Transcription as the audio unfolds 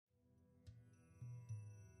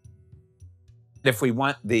If we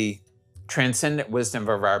want the transcendent wisdom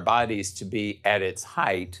of our bodies to be at its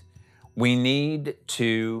height, we need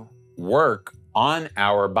to work on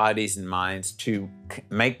our bodies and minds to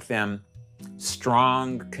make them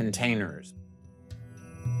strong containers.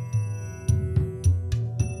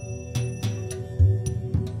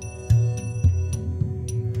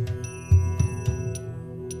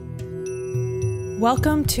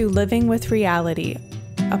 Welcome to Living with Reality,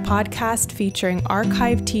 a podcast featuring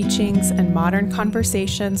archived teachings and modern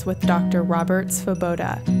conversations with Dr. Robert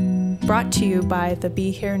Svoboda, brought to you by the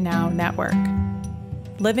Be Here Now Network.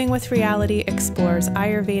 Living with Reality explores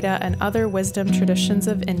Ayurveda and other wisdom traditions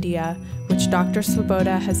of India, which Dr.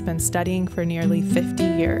 Svoboda has been studying for nearly 50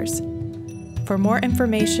 years. For more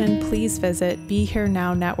information, please visit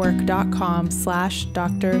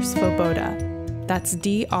BeHereNowNetwork.com/Dr. Svoboda. That's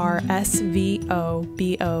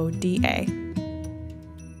DRSVOBODA.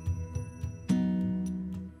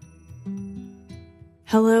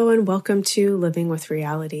 Hello and welcome to Living with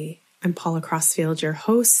Reality. I'm Paula Crossfield, your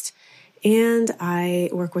host, and I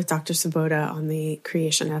work with Dr. Svoboda on the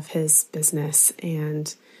creation of his business.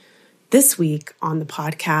 And this week on the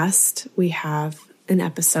podcast, we have an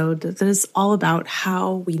episode that is all about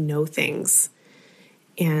how we know things.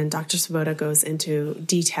 And Dr. Svoboda goes into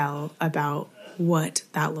detail about what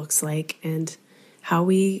that looks like and how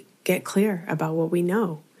we get clear about what we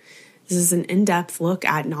know. This is an in-depth look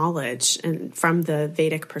at knowledge and from the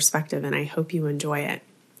Vedic perspective, and I hope you enjoy it.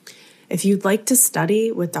 If you'd like to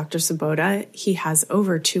study with Dr. Svoboda, he has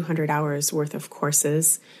over 200 hours worth of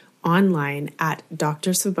courses online at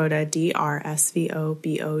drsvoboda,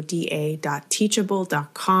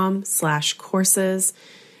 DRSVOBODA.teachable.com/courses,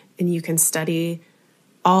 and you can study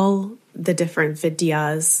all the different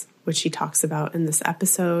vidyas, which he talks about in this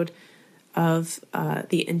episode, of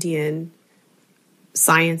the Indian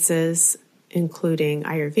sciences, including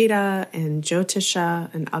Ayurveda and Jyotisha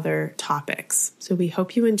and other topics. So we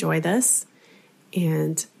hope you enjoy this,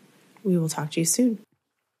 and we will talk to you soon.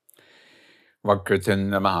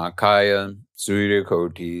 Vakritinda Mahakaya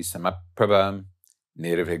Suryakoti Samaprabha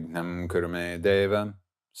Nirvignam Kurume Deva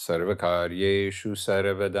Sarvakaryeshu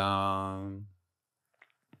Sarvadam.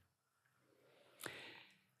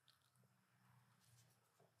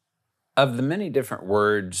 Of the many different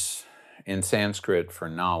words in Sanskrit for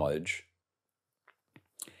knowledge,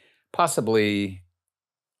 possibly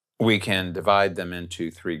we can divide them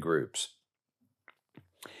into three groups.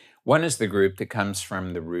 One is the group that comes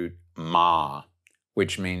from the root ma,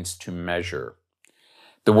 which means to measure.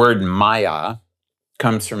 The word maya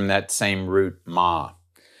comes from that same root ma,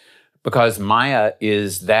 because maya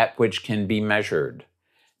is that which can be measured,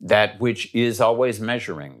 that which is always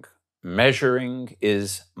measuring. Measuring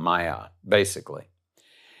is maya, basically.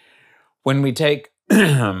 When we take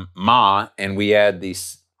ma and we add the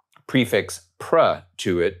prefix pra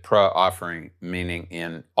to it, pra offering meaning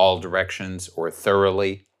in all directions or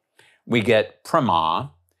thoroughly, we get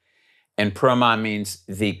prama, and prama means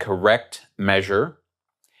the correct measure.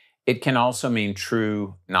 It can also mean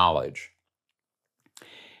true knowledge.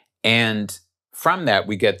 And from that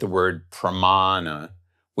we get the word pramana,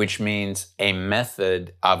 which means a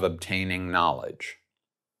method of obtaining knowledge.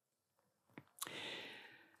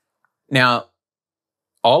 Now,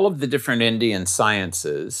 all of the different Indian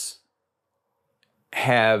sciences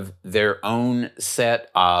have their own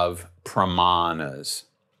set of pramanas.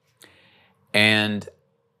 And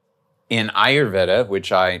in Ayurveda,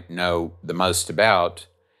 which I know the most about,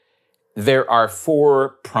 there are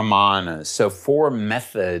 4 pramanas, so 4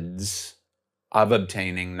 methods of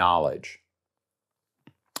obtaining knowledge.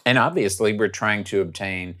 And obviously, we're trying to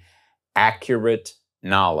obtain accurate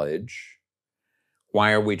knowledge.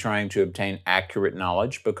 Why are we trying to obtain accurate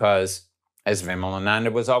knowledge? Because, as Vimalananda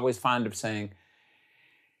was always fond of saying,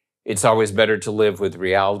 it's always better to live with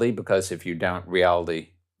reality, because if you don't,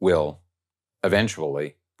 reality will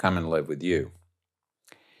eventually come and live with you.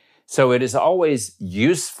 So it is always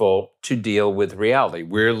useful to deal with reality.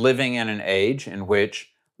 We're living in an age in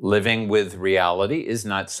which living with reality is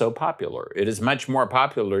not so popular. It is much more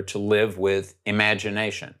popular to live with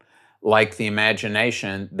imagination, like the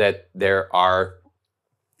imagination that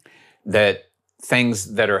that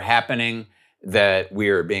things that are happening, that we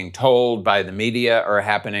are being told by the media are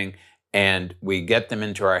happening, and we get them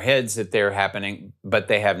into our heads that they're happening, but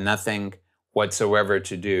they have nothing whatsoever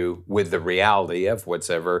to do with the reality of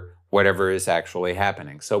whatever is actually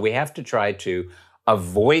happening. So we have to try to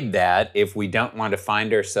avoid that if we don't want to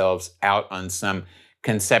find ourselves out on some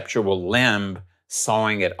conceptual limb,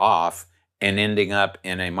 sawing it off and ending up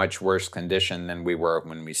in a much worse condition than we were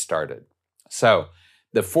when we started. So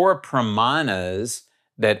the 4 pramanas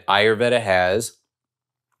that Ayurveda has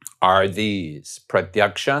are these: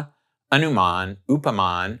 Pratyaksa, Anumāṇa,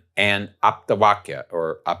 Upamāṇa, and Aptavakya,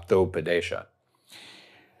 or Aptopadesha.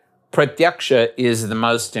 Pratyaksa is the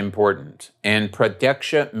most important, and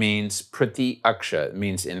Pratyaksa means Pratyaksa, it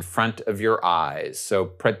means in front of your eyes. So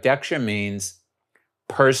Pratyaksa means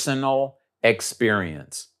personal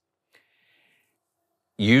experience.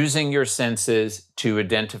 Using your senses to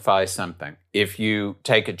identify something. If you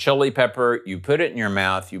take a chili pepper, you put it in your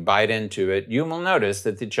mouth, you bite into it, you will notice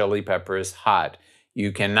that the chili pepper is hot.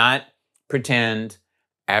 You cannot pretend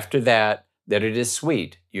after that it is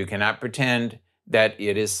sweet. You cannot pretend that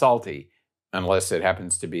it is salty, unless it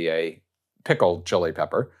happens to be a pickled chili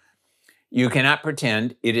pepper. You cannot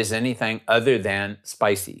pretend it is anything other than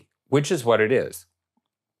spicy, which is what it is.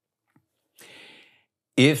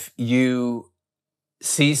 If you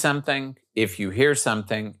see something, if you hear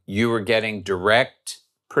something, you are getting direct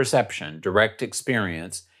perception, direct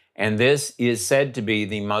experience, and this is said to be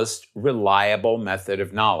the most reliable method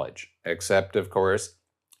of knowledge, except, of course,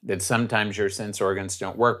 that sometimes your sense organs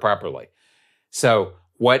don't work properly. So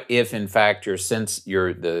what if, in fact, your sense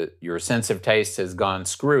of taste has gone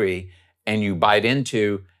screwy and you bite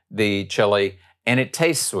into the chili and it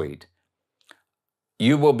tastes sweet?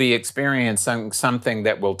 You will be experiencing something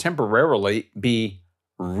that will temporarily be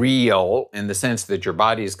real in the sense that your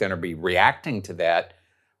body is going to be reacting to that,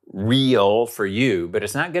 real for you, but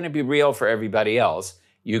it's not going to be real for everybody else.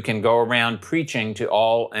 You can go around preaching to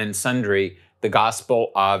all and sundry the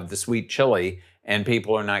gospel of the sweet chili, and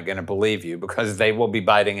people are not going to believe you because they will be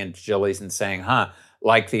biting into chilies and saying,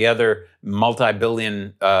 like the other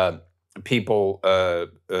multi-billion people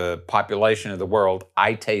population of the world,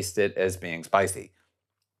 I taste it as being spicy.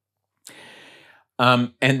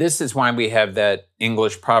 And this is why we have that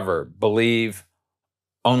English proverb, believe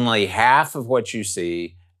only half of what you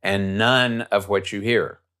see and none of what you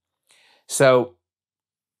hear. So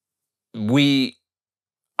we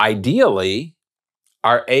ideally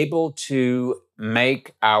are able to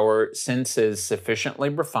make our senses sufficiently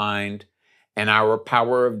refined and our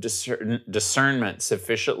power of discernment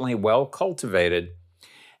sufficiently well cultivated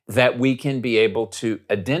that we can be able to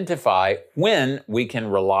identify when we can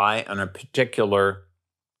rely on a particular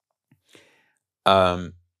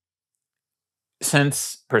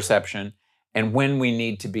sense perception and when we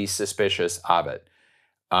need to be suspicious of it.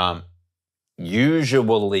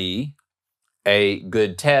 Usually, a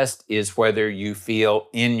good test is whether you feel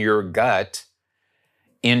in your gut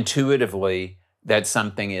intuitively that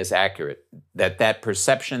something is accurate, that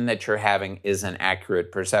perception that you're having is an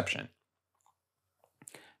accurate perception.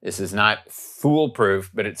 This is not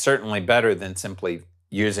foolproof, but it's certainly better than simply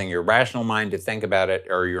using your rational mind to think about it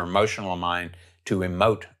or your emotional mind to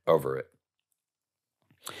emote over it.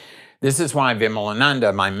 This is why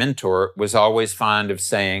Vimalananda, my mentor, was always fond of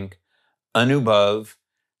saying, Anubhav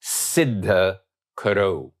Siddha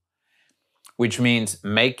Karo, which means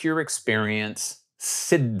make your experience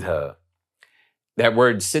siddha. That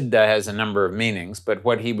word siddha has a number of meanings, but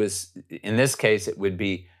what he was, in this case, it would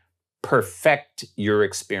be perfect your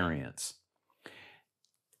experience.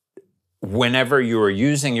 Whenever you are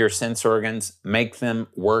using your sense organs, make them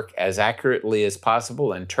work as accurately as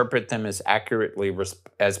possible, interpret them as accurately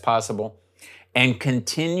as possible, and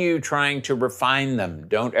continue trying to refine them.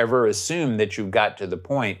 Don't ever assume that you've got to the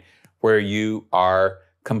point where you are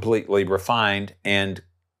completely refined and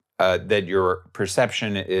that your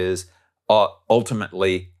perception is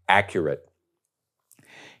ultimately accurate.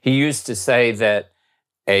 He used to say that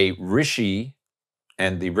a rishi,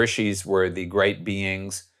 and the rishis were the great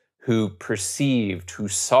beings who perceived, who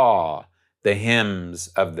saw the hymns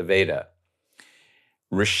of the Veda.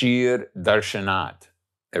 Rishir darshanat.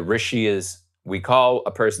 A rishi is, we call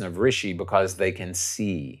a person of rishi because they can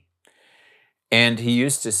see. And he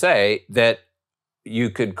used to say that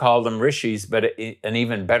you could call them rishis, but an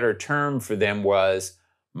even better term for them was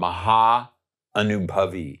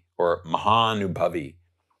Maha-Anubhavi or Maha-Anubhavi.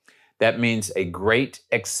 That means a great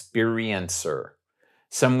experiencer.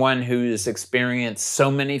 Someone who has experienced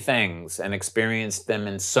so many things and experienced them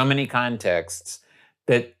in so many contexts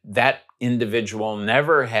that that individual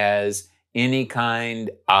never has any kind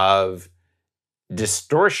of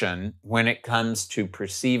distortion when it comes to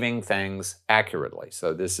perceiving things accurately.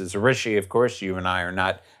 So this is a rishi, of course. You and I are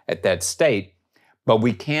not at that state, but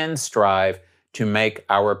we can strive to make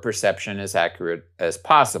our perception as accurate as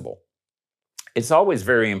possible. It's always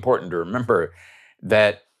very important to remember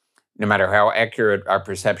that no matter how accurate our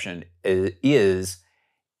perception is,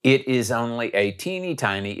 it is only a teeny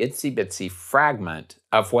tiny, itsy bitsy fragment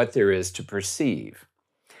of what there is to perceive.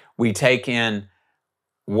 We take in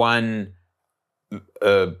one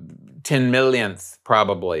 10 millionth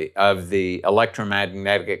probably of the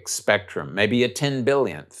electromagnetic spectrum, maybe a 10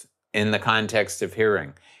 billionth in the context of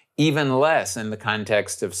hearing, even less in the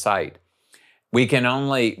context of sight. We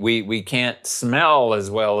can't smell as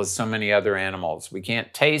well as so many other animals. We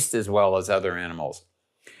can't taste as well as other animals.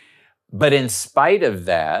 But in spite of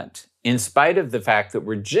that, in spite of the fact that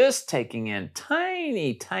we're just taking in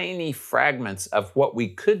tiny, tiny fragments of what we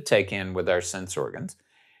could take in with our sense organs,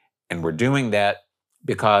 and we're doing that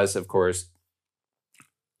because, of course,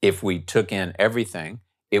 if we took in everything,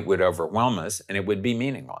 it would overwhelm us and it would be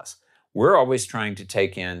meaningless. We're always trying to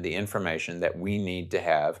take in the information that we need to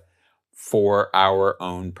have for our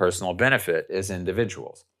own personal benefit as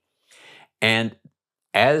individuals. And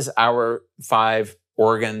as our 5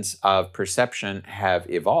 organs of perception have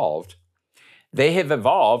evolved, they have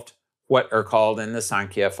evolved what are called in the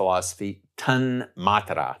Sankhya philosophy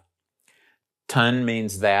tanmatra. Tan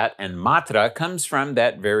means that, and matra comes from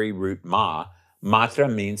that very root ma.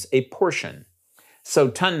 Matra means a portion. So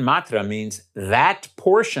tanmatra means that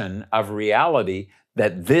portion of reality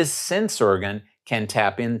that this sense organ can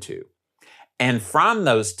tap into. And from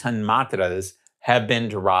those tanmatras have been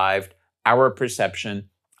derived our perception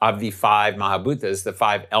of the 5 mahabhutas, the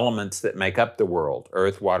 5 elements that make up the world: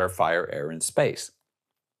 earth, water, fire, air, and space.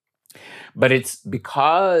 But it's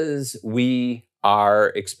because we are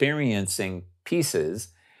experiencing pieces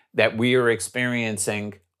that we are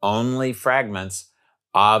experiencing only fragments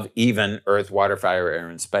of even earth, water, fire, air,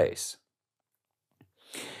 and space.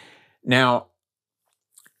 Now,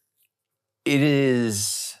 it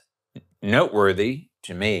is noteworthy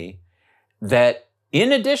to me that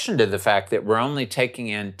in addition to the fact that we're only taking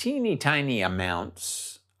in teeny tiny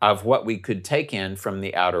amounts of what we could take in from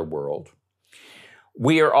the outer world,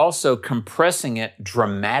 we are also compressing it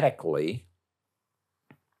dramatically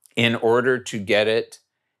in order to get it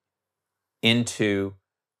into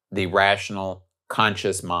the rational,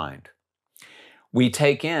 conscious mind. We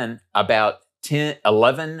take in about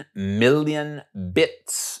 11 million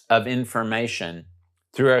bits of information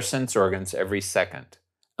through our sense organs every second.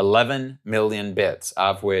 11 million bits,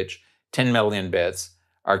 of which 10 million bits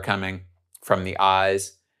are coming from the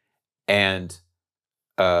eyes and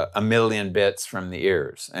 1 million bits from the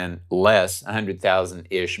ears, and less,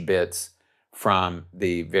 100,000-ish bits from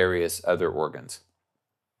the various other organs.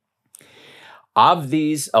 Of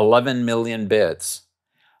these 11 million bits,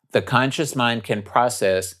 the conscious mind can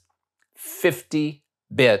process 50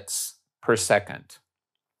 bits per second.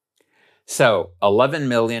 So 11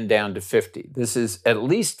 million down to 50. This is at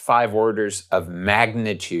least 5 orders of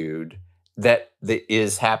magnitude that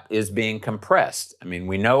is being compressed. I mean,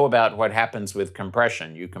 we know about what happens with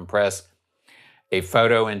compression. You compress a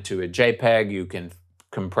photo into a JPEG, you can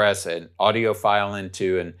compress an audio file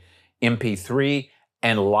into an MP3,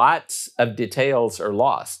 and lots of details are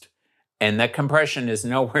lost. And that compression is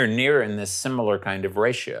nowhere near in this similar kind of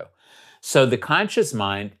ratio. So the conscious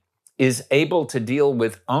mind is able to deal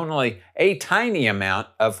with only a tiny amount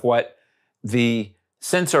of what the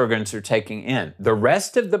sense organs are taking in. The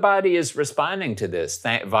rest of the body is responding to this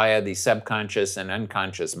via the subconscious and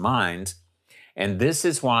unconscious minds. And this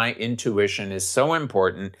is why intuition is so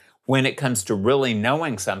important when it comes to really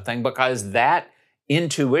knowing something, because that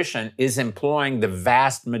intuition is employing the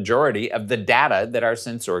vast majority of the data that our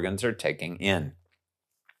sense organs are taking in.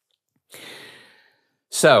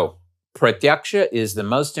 So, Pratyaksa is the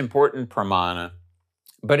most important pramana,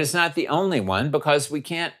 but it's not the only one, because we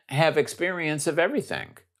can't have experience of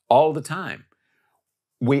everything all the time.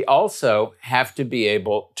 We also have to be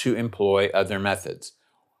able to employ other methods.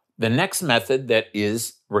 The next method that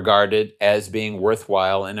is regarded as being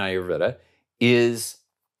worthwhile in Ayurveda is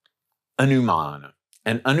Anumāṇa.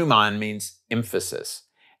 And Anumāṇa means emphasis.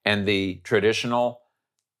 And the traditional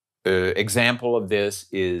example of this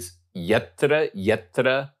is yatra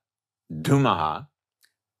yatra dhumaha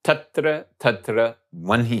tatra tatra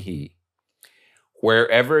vanhihi.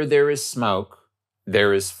 Wherever there is smoke,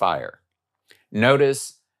 there is fire.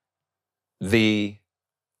 Notice the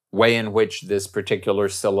way in which this particular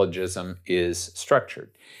syllogism is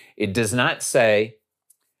structured. It does not say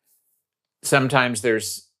sometimes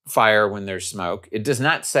there's fire when there's smoke. It does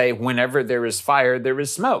not say whenever there is fire, there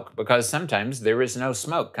is smoke, because sometimes there is no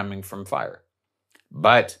smoke coming from fire.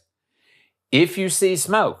 But if you see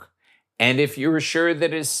smoke, and if you're sure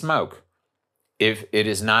that it is smoke, if it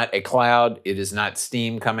is not a cloud, it is not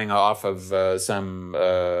steam coming off of some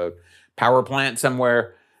power plant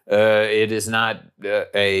somewhere, it is not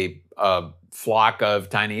a flock of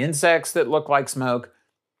tiny insects that look like smoke,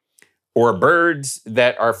 or birds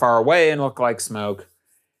that are far away and look like smoke,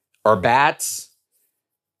 or bats.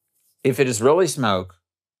 If it is really smoke,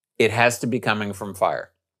 it has to be coming from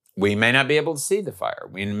fire. We may not be able to see the fire.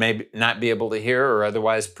 We may not be able to hear or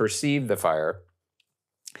otherwise perceive the fire.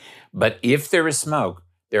 But if there is smoke,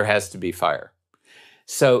 there has to be fire.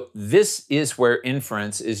 So this is where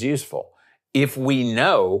inference is useful. If we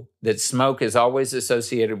know that smoke is always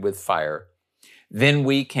associated with fire, then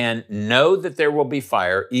we can know that there will be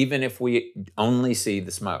fire even if we only see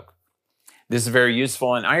the smoke. This is very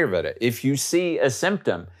useful in Ayurveda. If you see a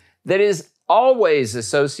symptom that is always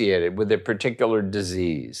associated with a particular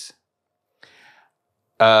disease,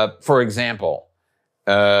 for example,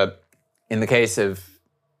 in the case of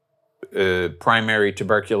primary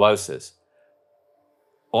tuberculosis,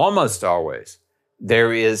 almost always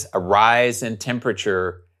there is a rise in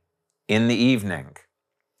temperature in the evening.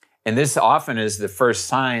 And this often is the first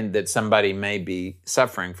sign that somebody may be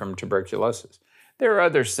suffering from tuberculosis. There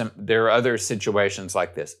are other situations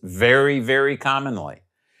like this. Very, very commonly,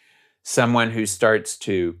 someone who starts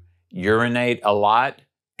to urinate a lot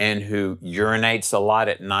and who urinates a lot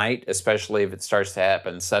at night, especially if it starts to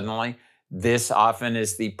happen suddenly, this often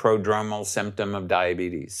is the prodromal symptom of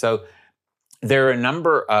diabetes. So there are a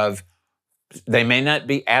number of, they may not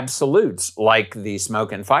be absolutes like the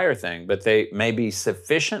smoke and fire thing, but they may be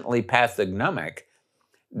sufficiently pathognomic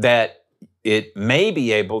that it may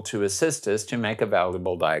be able to assist us to make a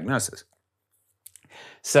valuable diagnosis.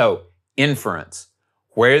 So, inference.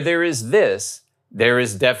 Where there is this, there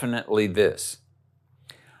is definitely this.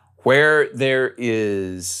 Where there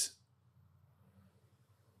is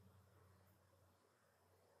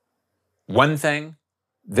one thing,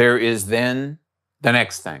 there is then the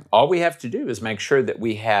next thing. All we have to do is make sure that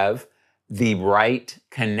we have the right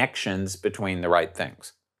connections between the right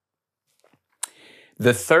things.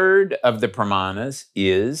 The third of the Pramanas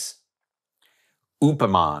is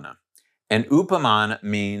Upamāṇa. And Upamāṇa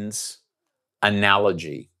means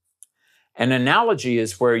analogy. An analogy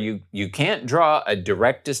is where you can't draw a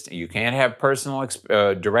you can't have personal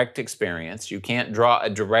direct experience. You can't draw a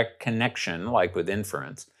direct connection like with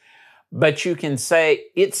inference. But you can say,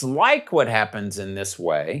 it's like what happens in this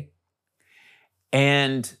way.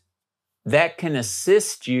 And that can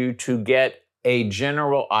assist you to get a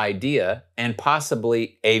general idea and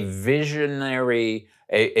possibly a visionary,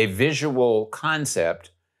 a visual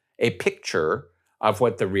concept, a picture of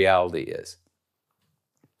what the reality is.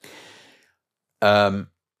 In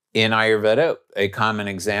Ayurveda, a common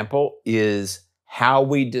example is how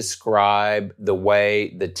we describe the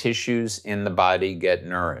way the tissues in the body get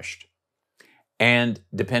nourished. And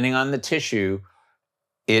depending on the tissue,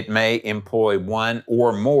 it may employ one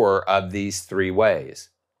or more of these three ways.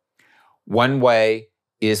 One way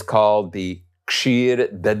is called the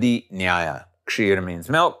Kshir Dadi Nyaya. Kshir means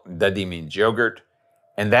milk, Dadi means yogurt,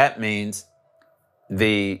 and that means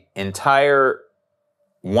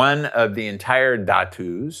one of the entire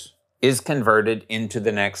dhatus is converted into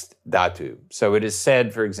the next dhatu. So it is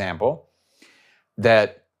said, for example,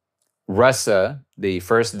 that rasa, the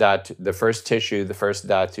first dhatu, the first tissue, the first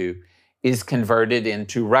dhatu, is converted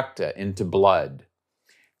into rakta, into blood,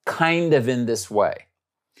 kind of in this way.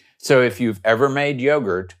 So if you've ever made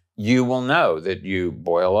yogurt, you will know that you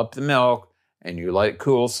boil up the milk and you let it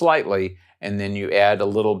cool slightly, and then you add a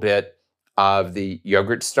little bit of the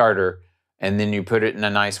yogurt starter, and then you put it in a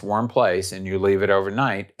nice warm place and you leave it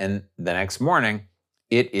overnight, and the next morning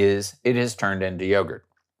it has turned into yogurt.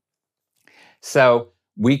 So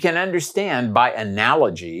we can understand by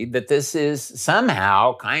analogy that this is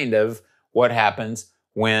somehow kind of what happens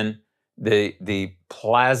when the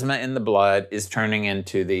plasma in the blood is turning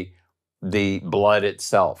into the blood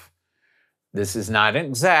itself. This is not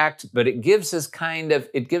exact, but it gives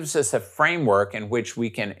us a framework in which we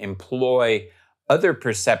can employ other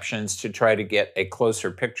perceptions to try to get a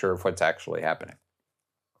closer picture of what's actually happening.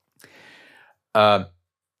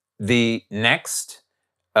 The next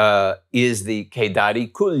is the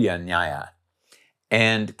Kedari Kulya Nyaya.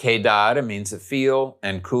 And Kedara means a field,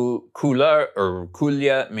 and Kula or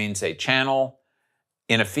Kulya means a channel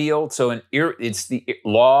in a field. So it's the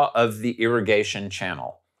law of the irrigation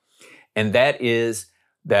channel. And that is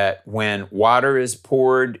that when water is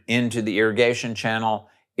poured into the irrigation channel,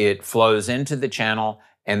 it flows into the channel,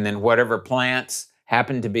 and then whatever plants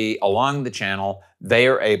happen to be along the channel, they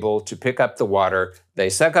are able to pick up the water, they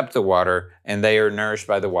suck up the water, and they are nourished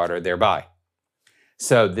by the water thereby.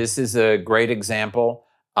 So this is a great example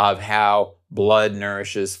of how blood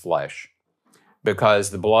nourishes flesh, because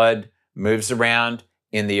the blood moves around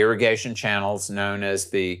in the irrigation channels known as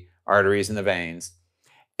the arteries and the veins,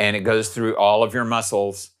 and it goes through all of your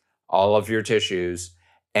muscles, all of your tissues,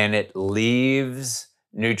 and it leaves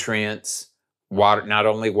nutrients, water, not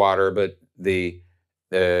only water, but the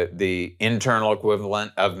the internal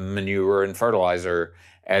equivalent of manure and fertilizer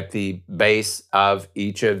at the base of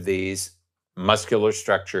each of these muscular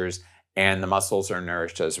structures, and the muscles are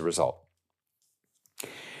nourished as a result.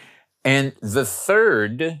 And the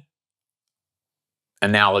third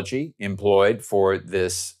analogy employed for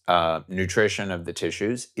this nutrition of the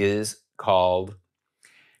tissues is called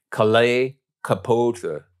Kale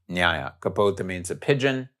Kapota Nyaya. Kapota means a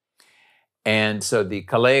pigeon. And so the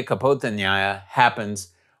Kale Kapota Nyaya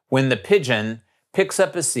happens when the pigeon picks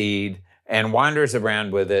up a seed and wanders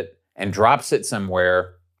around with it and drops it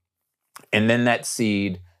somewhere, and then that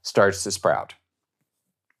seed starts to sprout.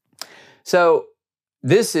 So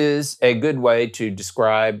this is a good way to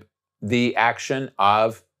describe the action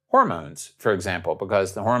of hormones, for example,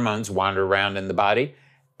 because the hormones wander around in the body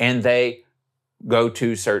and they go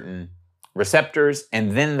to certain receptors,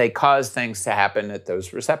 and then they cause things to happen at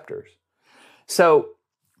those receptors. So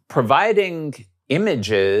providing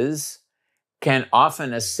images can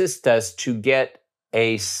often assist us to get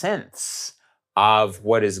a sense of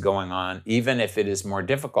what is going on, even if it is more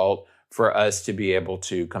difficult for us to be able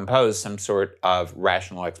to compose some sort of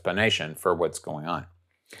rational explanation for what's going on.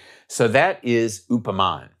 So that is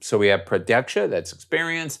Upamāṇa. So we have Pratyaksa, that's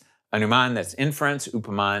experience, Anumāṇa, that's inference,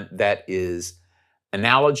 Upamāṇa, that is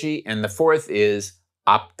analogy, and the fourth is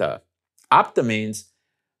Apta. Apta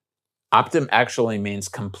actually means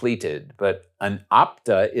completed, but an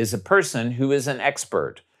Apta is a person who is an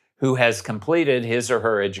expert, who has completed his or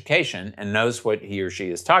her education and knows what he or she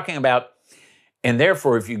is talking about. And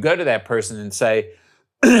therefore, if you go to that person and say,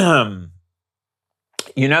 you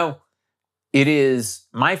know, it is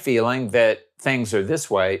my feeling that things are this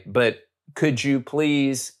way, but could you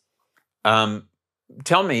please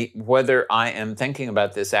tell me whether I am thinking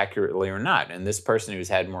about this accurately or not? And this person who's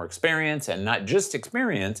had more experience, and not just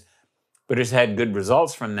experience, but has had good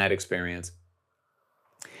results from that experience,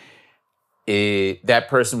 that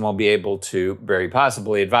person will be able to very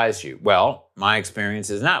possibly advise you, well, my experience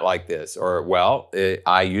is not like this, or, well,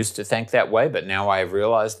 I used to think that way, but now I have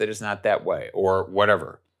realized that it's not that way, or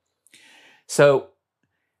whatever. So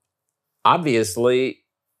obviously,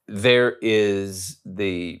 there is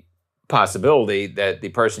the possibility that the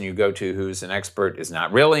person you go to who's an expert is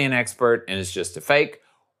not really an expert and is just a fake,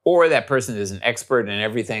 or that person is an expert in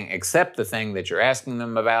everything except the thing that you're asking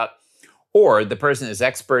them about, or the person is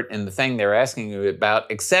expert in the thing they're asking you about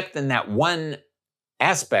except in that one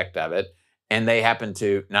aspect of it, and they happen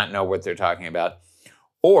to not know what they're talking about.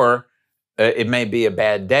 Or it may be a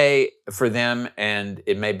bad day for them, and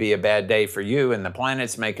it may be a bad day for you, and the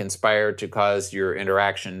planets may conspire to cause your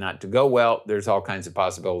interaction not to go well. There's all kinds of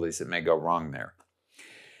possibilities that may go wrong there.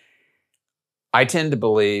 I tend to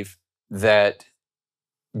believe that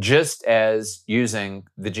just as using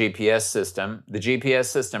the GPS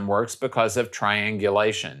system works because of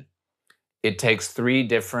triangulation. It takes 3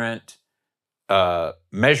 different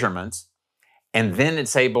measurements, and then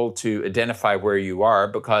it's able to identify where you are,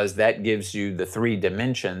 because that gives you the 3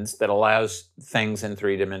 dimensions that allows things in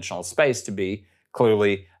 3-dimensional space to be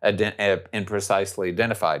clearly and precisely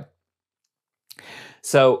identified.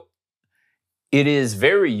 So it is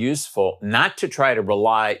very useful not to try to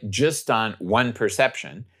rely just on one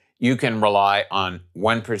perception. You can rely on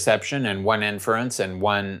one perception and one inference and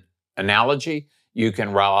one analogy. You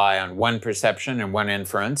can rely on one perception and one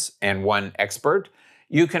inference and one expert.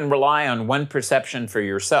 You can rely on one perception from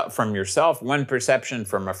yourself, one perception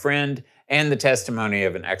from a friend, and the testimony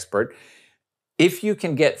of an expert. If you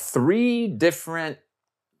can get 3 different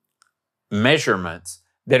measurements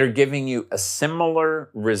that are giving you a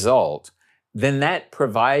similar result, then that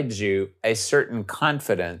provides you a certain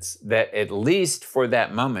confidence that at least for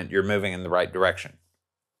that moment, you're moving in the right direction.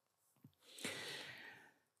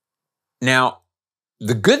 Now,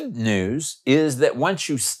 the good news is that once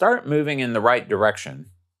you start moving in the right direction,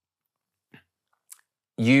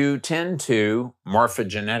 you tend to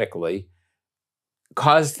morphogenetically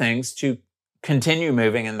cause things to continue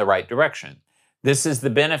moving in the right direction. This is the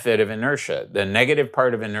benefit of inertia. The negative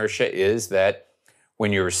part of inertia is that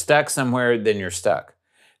when you're stuck somewhere, then you're stuck.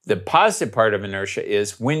 The positive part of inertia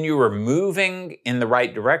is when you are moving in the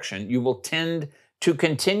right direction, you will tend to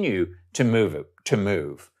continue to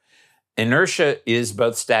move. Inertia is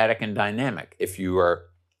both static and dynamic. If you are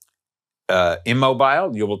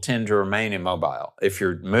immobile, you will tend to remain immobile. If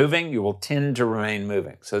you're moving, you will tend to remain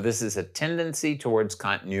moving. So this is a tendency towards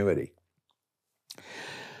continuity.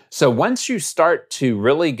 So once you start to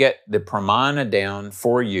really get the pramana down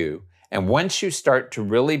for you, and once you start to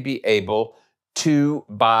really be able to,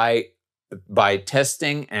 by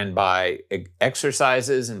testing and by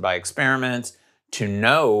exercises and by experiments, to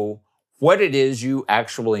know what it is you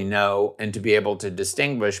actually know and to be able to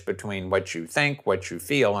distinguish between what you think, what you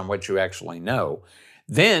feel, and what you actually know,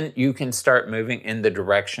 then you can start moving in the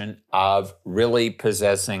direction of really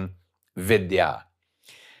possessing vidya.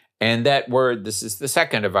 And that word, this is the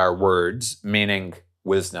second of our words, meaning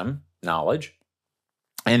wisdom, knowledge.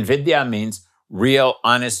 And vidya means real,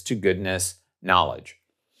 honest to goodness knowledge.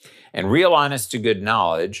 And real honest to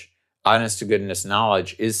goodness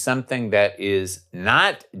knowledge is something that is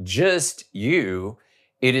not just you,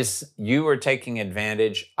 it is you are taking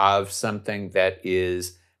advantage of something that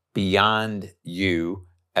is beyond you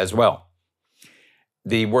as well.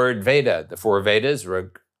 The word Veda, the four Vedas,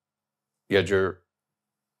 Rig, Yajur,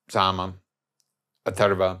 Sama,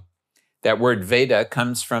 Atharva, that word Veda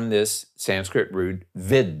comes from this Sanskrit root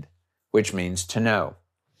vid, which means to know.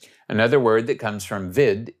 Another word that comes from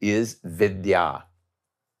vid is vidya.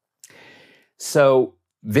 So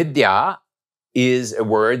vidya is a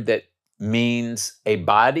word that means a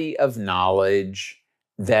body of knowledge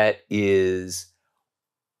that is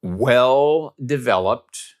well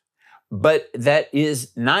developed, but that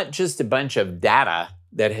is not just a bunch of data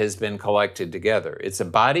that has been collected together. It's a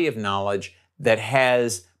body of knowledge that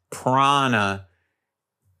has prana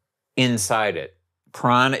inside it.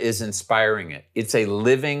 Prana is inspiring it. It's a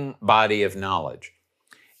living body of knowledge.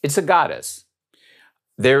 It's a goddess.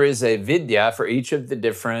 There is a vidya for each of the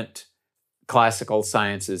different classical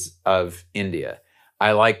sciences of India.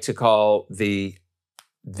 I like to call the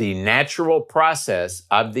natural process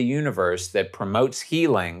of the universe that promotes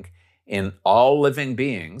healing in all living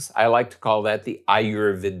beings, I like to call that the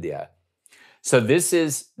Ayurveda. So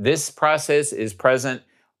this process is present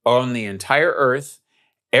on the entire earth.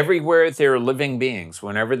 Everywhere there are living beings,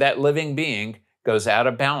 whenever that living being goes out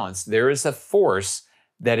of balance, there is a force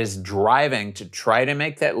that is driving to try to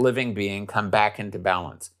make that living being come back into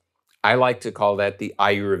balance. I like to call that the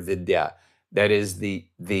Ayurveda. That is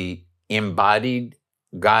the embodied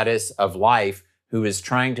goddess of life who is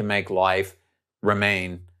trying to make life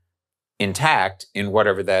remain intact in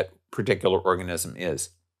whatever that particular organism is.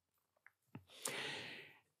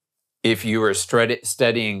 If you are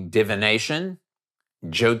studying divination,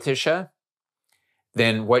 Jyotisha,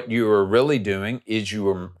 then what you are really doing is you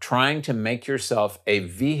are trying to make yourself a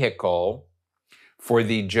vehicle for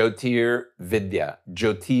the Jyotir Vidya.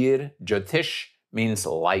 Jyotish means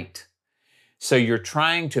light. So you're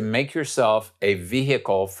trying to make yourself a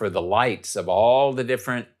vehicle for the lights of all the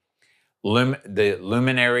different the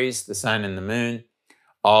luminaries, the sun and the moon,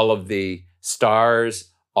 all of the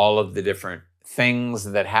stars, all of the different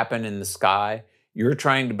things that happen in the sky. You're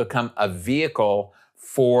trying to become a vehicle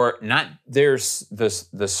for not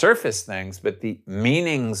the surface things, but the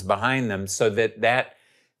meanings behind them, so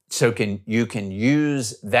you can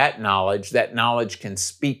use that knowledge can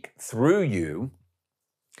speak through you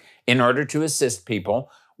in order to assist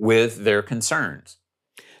people with their concerns.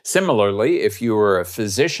 Similarly, if you are a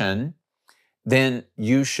physician, then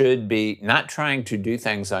you should be not trying to do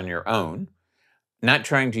things on your own, not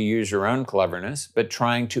trying to use your own cleverness, but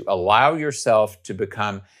trying to allow yourself to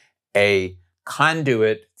become a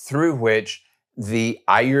conduit through which the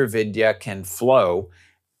Ayurveda can flow,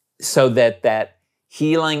 so that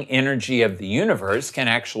healing energy of the universe can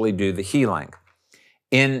actually do the healing.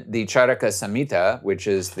 In the Charaka Samhita, which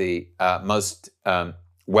is the most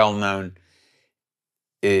well-known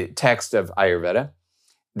text of Ayurveda,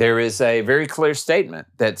 there is a very clear statement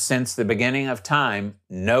that since the beginning of time,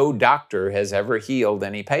 no doctor has ever healed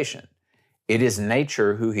any patient. It is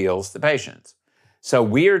nature who heals the patients. So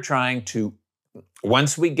we are trying to,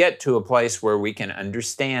 once we get to a place where we can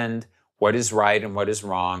understand what is right and what is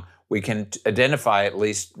wrong, we can identify at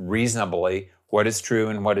least reasonably what is true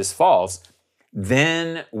and what is false,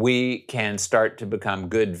 then we can start to become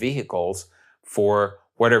good vehicles for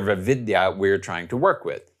whatever vidya we're trying to work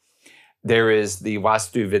with. There is the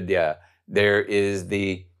Vastu Vidya. There is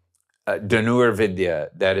the Dhanur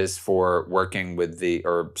Vidya, that is for working with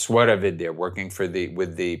or Swara Vidya, working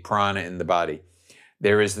with the prana in the body.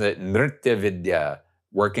 There is the Nritya Vidya,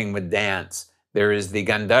 working with dance. There is the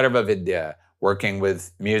Gandharva Vidya, working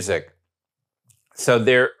with music. So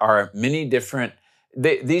there are many different,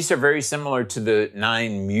 these are very similar to the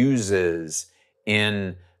 9 muses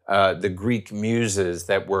in the Greek muses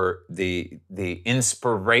that were the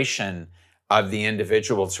inspiration of the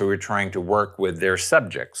individuals who were trying to work with their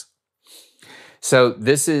subjects. So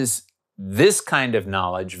this kind of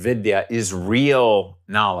knowledge, vidya, is real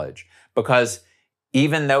knowledge, because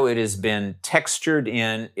even though it has been textured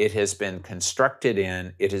in, it has been constructed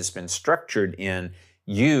in, it has been structured in,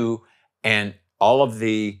 you and all of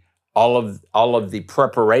the all of the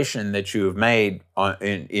preparation that you have made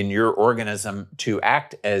in your organism to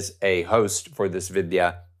act as a host for this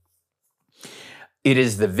vidya. It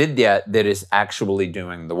is the vidya that is actually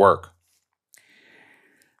doing the work.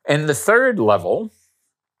 And the third level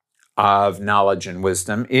of knowledge and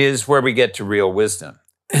wisdom is where we get to real wisdom.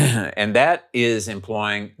 And that is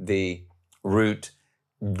employing the root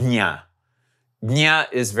jñā. Jñā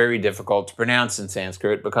is very difficult to pronounce in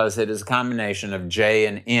Sanskrit because it is a combination of J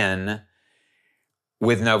and N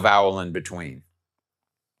with no vowel in between.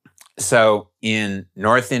 So in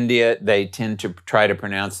North India, they tend to try to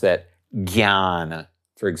pronounce that jnana,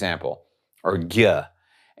 for example, or gya.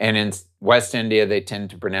 And in West India, they tend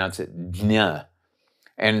to pronounce it jñā.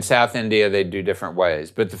 And in South India, they do different ways.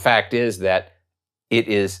 But the fact is that it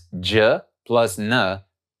is j plus na,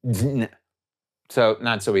 jn. So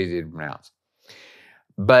not so easy to pronounce.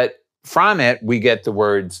 But from it, we get the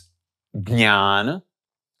words jnana,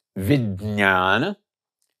 vijnana,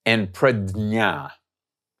 and prajñā.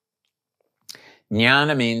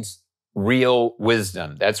 Jnana means real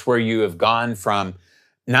wisdom. That's where you have gone from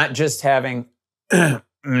not just having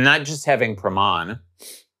Pramāna,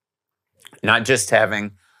 not just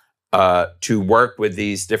having to work with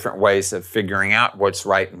these different ways of figuring out what's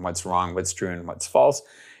right and what's wrong, what's true and what's false.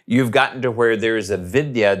 You've gotten to where there is a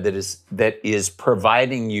vidya that is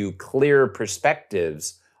providing you clear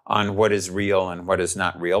perspectives on what is real and what is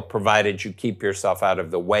not real, provided you keep yourself out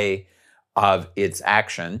of the way of its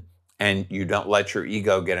action and you don't let your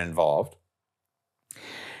ego get involved.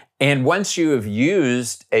 And once you have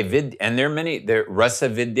used a vidya, and there are many, rasa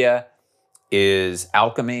vidya is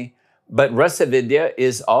alchemy, but rasa vidya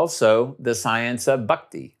is also the science of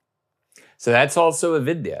bhakti. So that's also a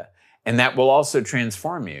vidya, and that will also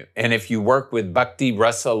transform you. And if you work with bhakti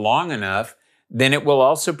rasa long enough, then it will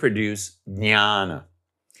also produce jnana.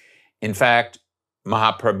 In fact,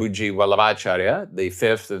 Mahaprabhuji Vallabhacharya, the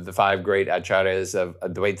fifth of the five great acharyas of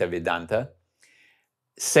Advaita Vedanta,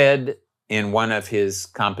 said in one of his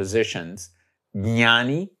compositions,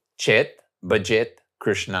 Jnani Chet Bhajet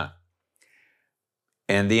Krishna.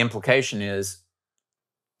 And the implication is,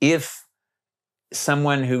 if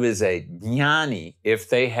someone who is a jnani,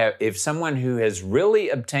 if someone who has really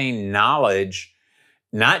obtained knowledge,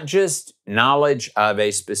 not just knowledge of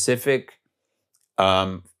a specific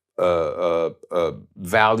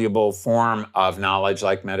valuable form of knowledge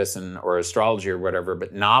like medicine or astrology or whatever,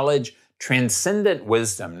 but knowledge, transcendent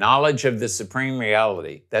wisdom, knowledge of the supreme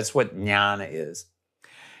reality. That's what jnana is.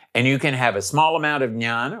 And you can have a small amount of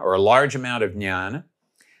jnana or a large amount of jnana,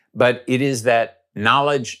 but it is that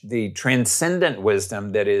knowledge, the transcendent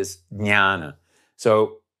wisdom that is jnana.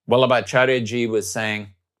 So Vallabhacharya Ji was saying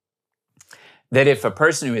that if a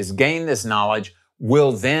person who has gained this knowledge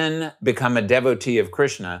will then become a devotee of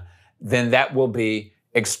Krishna, then that will be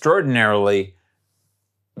extraordinarily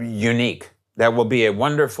unique. That will be a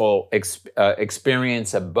wonderful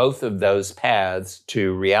experience of both of those paths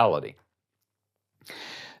to reality.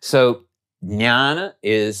 So jnana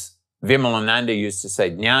is, Vimalananda used to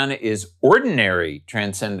say, jnana is ordinary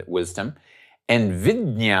transcendent wisdom, and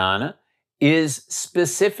vijnana is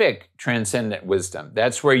specific transcendent wisdom.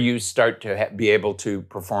 That's where you start to be able to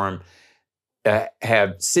perform,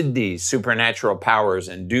 have siddhi, supernatural powers,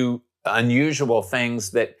 and do unusual things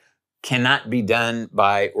that cannot be done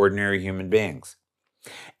by ordinary human beings.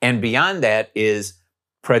 And beyond that is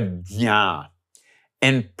prajñā.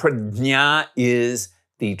 And prajñā is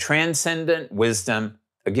the transcendent wisdom.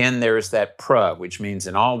 Again, there is that pra, which means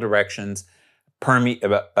in all directions, profound,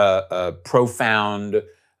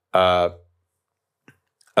 like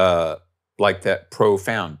that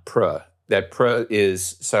profound, pra. That pra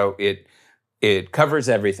is, so it covers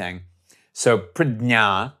everything. So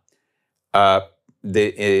prajñā,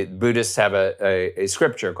 the Buddhists have a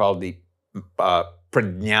scripture called the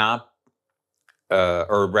prajñā,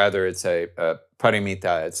 or rather it's a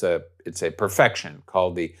paramita, it's a perfection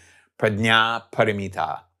called the prajñā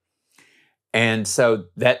paramita. And so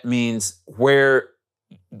that means where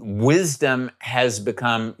wisdom has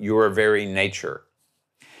become your very nature.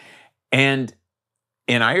 And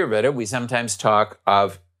in Ayurveda, we sometimes talk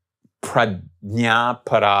of prajñā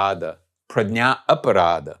parada, prajñā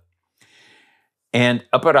aparada. And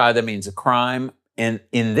aparada means a crime. And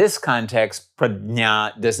in this context,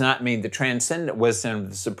 prajñā does not mean the transcendent wisdom of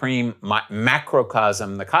the supreme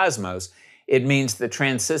macrocosm, the cosmos. It means the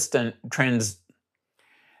transcendent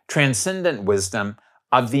wisdom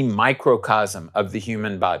of the microcosm of the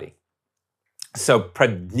human body. So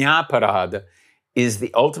prajñā parada is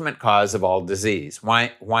the ultimate cause of all disease.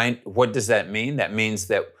 Why? What does that mean? That means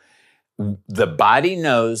that the body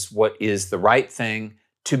knows what is the right thing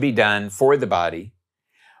to be done for the body,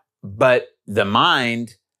 But the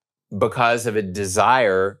mind, because of a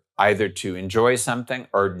desire either to enjoy something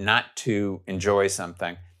or not to enjoy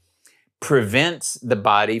something, prevents the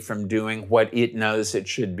body from doing what it knows it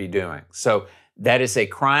should be doing. So that is a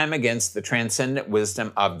crime against the transcendent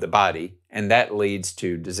wisdom of the body, and that leads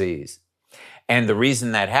to disease. And the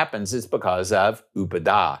reason that happens is because of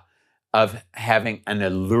upada, of having an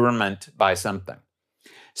allurement by something.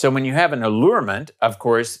 So when you have an allurement, of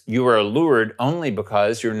course, you are allured only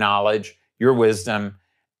because your knowledge, your wisdom,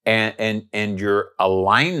 and your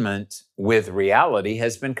alignment with reality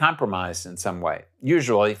has been compromised in some way,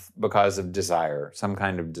 usually because of desire, some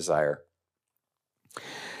kind of desire.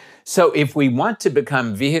 So if we want to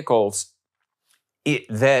become vehicles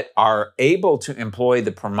that are able to employ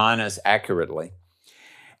the Pramanas accurately,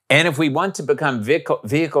 and if we want to become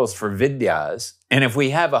vehicles for vidyas, and if we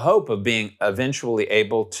have a hope of being eventually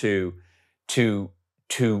able to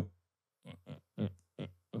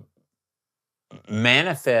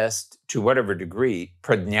manifest to whatever degree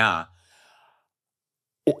prajna,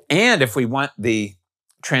 and if we want the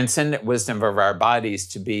transcendent wisdom of our bodies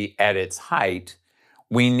to be at its height,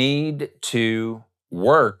 we need to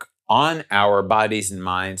work on our bodies and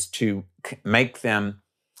minds to make them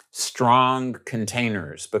strong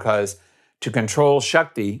containers, because to control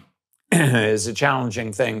Shakti is a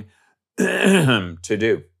challenging thing to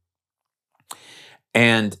do.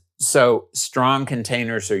 And so strong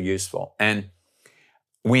containers are useful. And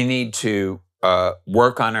we need to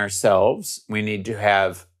work on ourselves. We need to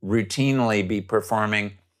have routinely be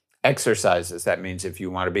performing exercises. That means if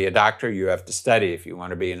you want to be a doctor, you have to study. If you want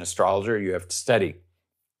to be an astrologer, you have to study.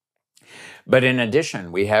 But in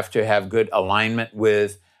addition, we have to have good alignment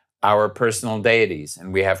with our personal deities,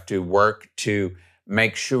 and we have to work to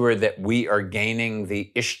make sure that we are gaining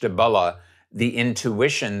the ishtabala, the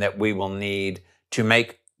intuition that we will need to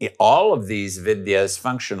make all of these vidyas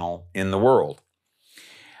functional in the world.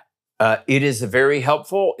 It is very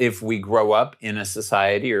helpful if we grow up in a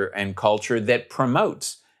society and culture that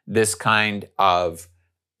promotes this kind of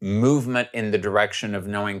movement in the direction of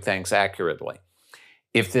knowing things accurately.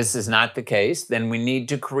 If this is not the case, then we need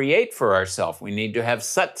to create for ourselves. We need to have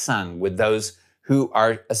satsang with those who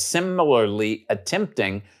are similarly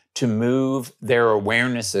attempting to move their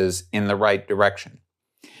awarenesses in the right direction.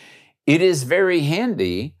 It is very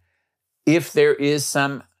handy if there is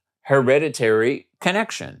some hereditary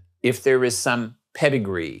connection, if there is some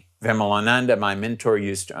pedigree. Vimalananda, my mentor,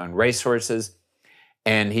 used to own racehorses,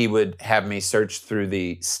 and he would have me search through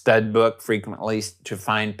the stud book frequently to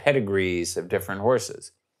find pedigrees of different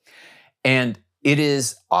horses. And it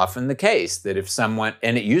is often the case that if someone,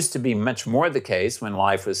 and it used to be much more the case when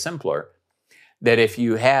life was simpler, that if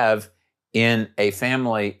you have in a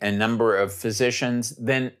family a number of physicians,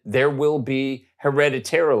 then there will be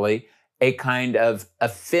hereditarily a kind of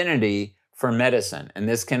affinity for medicine. And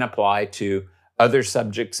this can apply to other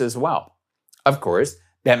subjects as well. Of course,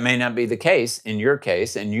 that may not be the case in your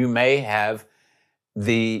case, and you may have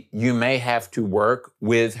to work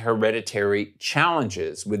with hereditary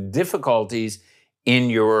challenges, with difficulties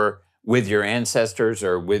with your ancestors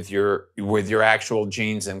or with your actual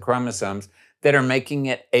genes and chromosomes that are making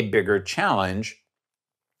it a bigger challenge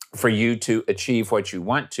for you to achieve what you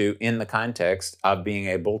want to in the context of being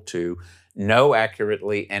able to know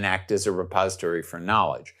accurately and act as a repository for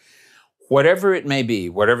knowledge. Whatever it may be,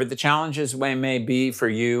 whatever the challenges may be for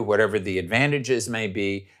you, whatever the advantages may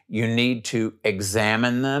be, you need to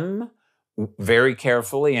examine them very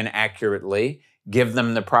carefully and accurately, give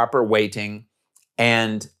them the proper weighting,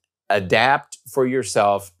 and adapt for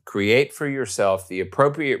yourself, create for yourself the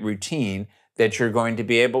appropriate routine that you're going to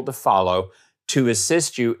be able to follow to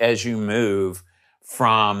assist you as you move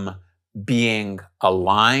from being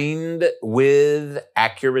aligned with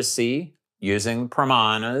accuracy using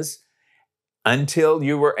Pramanas until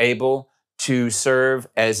you were able to serve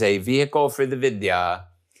as a vehicle for the vidya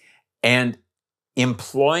and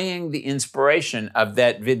employing the inspiration of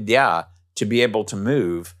that vidya to be able to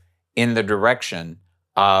move in the direction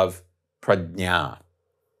of prajna.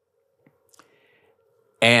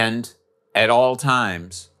 And at all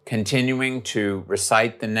times, continuing to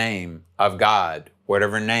recite the name of God,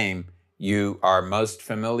 whatever name you are most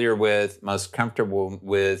familiar with, most comfortable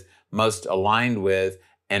with, most aligned with,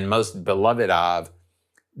 and most beloved of,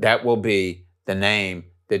 that will be the name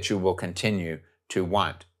that you will continue to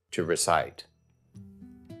want to recite.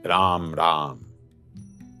 Ram Ram.